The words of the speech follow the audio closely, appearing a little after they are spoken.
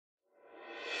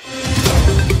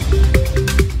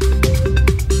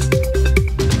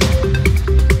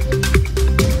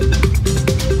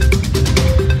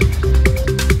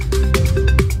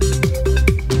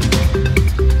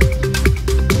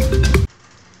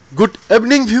Good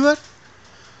evening, viewer.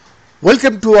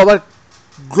 Welcome to our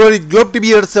Glory Globe TV.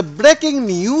 Here's a breaking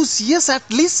news. Yes, at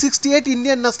least 68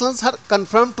 Indian nationals are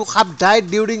confirmed to have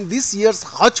died during this year's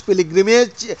Hajj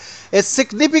pilgrimage, a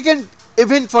significant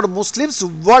event for Muslims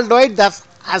worldwide that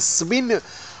has been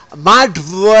marked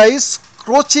by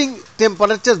scorching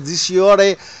temperatures this year.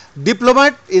 A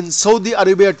diplomat in Saudi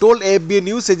Arabia told AFP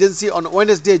news agency on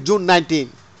Wednesday, June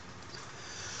 19.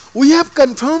 We have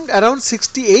confirmed around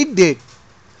 68 dead.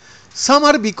 Some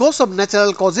are because of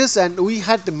natural causes, and we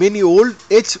had many old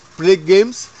age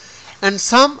pilgrims, and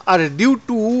some are due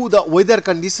to the weather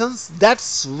conditions.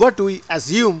 That's what we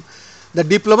assume, the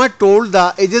diplomat told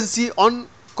the agency on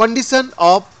condition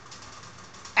of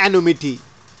anonymity.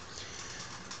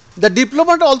 The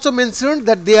diplomat also mentioned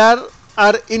that there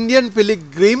are Indian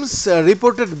pilgrims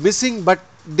reported missing but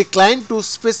declined to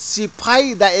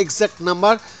specify the exact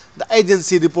number, the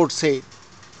agency report said.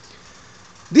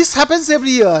 This happens every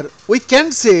year. We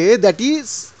can say that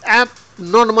is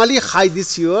abnormally high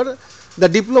this year, the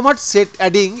diplomat said,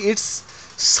 adding it's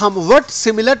somewhat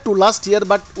similar to last year,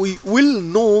 but we will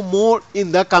know more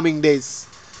in the coming days.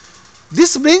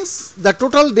 This brings the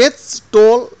total deaths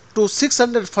toll to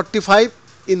 645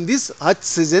 in this Hajj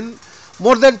season.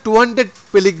 More than 200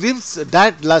 pilgrims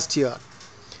died last year.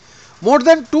 More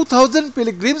than 2000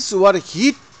 pilgrims were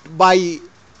hit by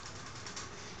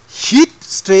heat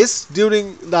stress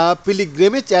during the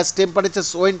pilgrimage as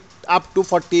temperatures went up to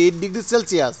 48 degrees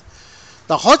Celsius.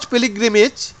 The Hajj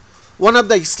pilgrimage, one of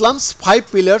the Islam's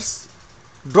 5 pillars,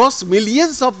 draws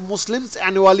millions of Muslims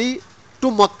annually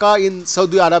to Makkah in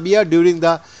Saudi Arabia during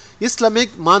the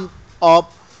Islamic month of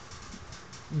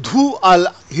Dhu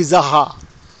al-Hijjah.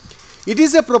 It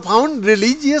is a profound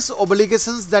religious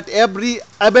obligation that every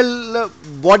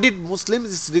able-bodied Muslim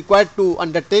is required to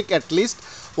undertake at least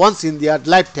once in their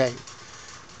lifetime.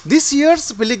 This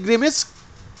year's pilgrimage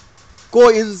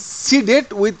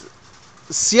coincided with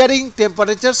searing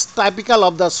temperatures typical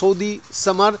of the Saudi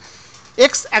summer,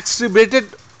 exacerbated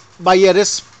by a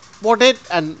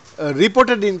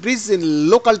reported increase in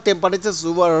local temperatures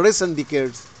over recent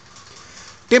decades.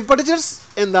 Temperatures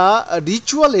in the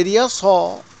ritual area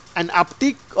saw an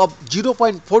uptick of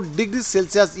 0.4 degrees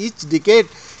Celsius each decade,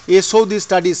 a Saudi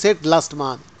study said last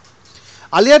month.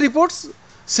 Earlier reports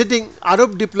citing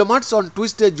Arab diplomats on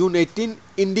Tuesday, June 18,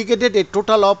 indicated a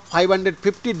total of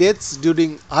 550 deaths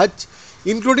during Hajj,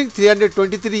 including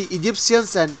 323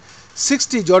 Egyptians and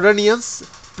 60 Jordanians,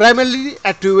 primarily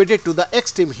attributed to the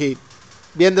extreme heat.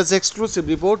 Behind this exclusive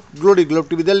report, Glory Globe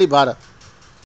TV, Delhi, Bharat.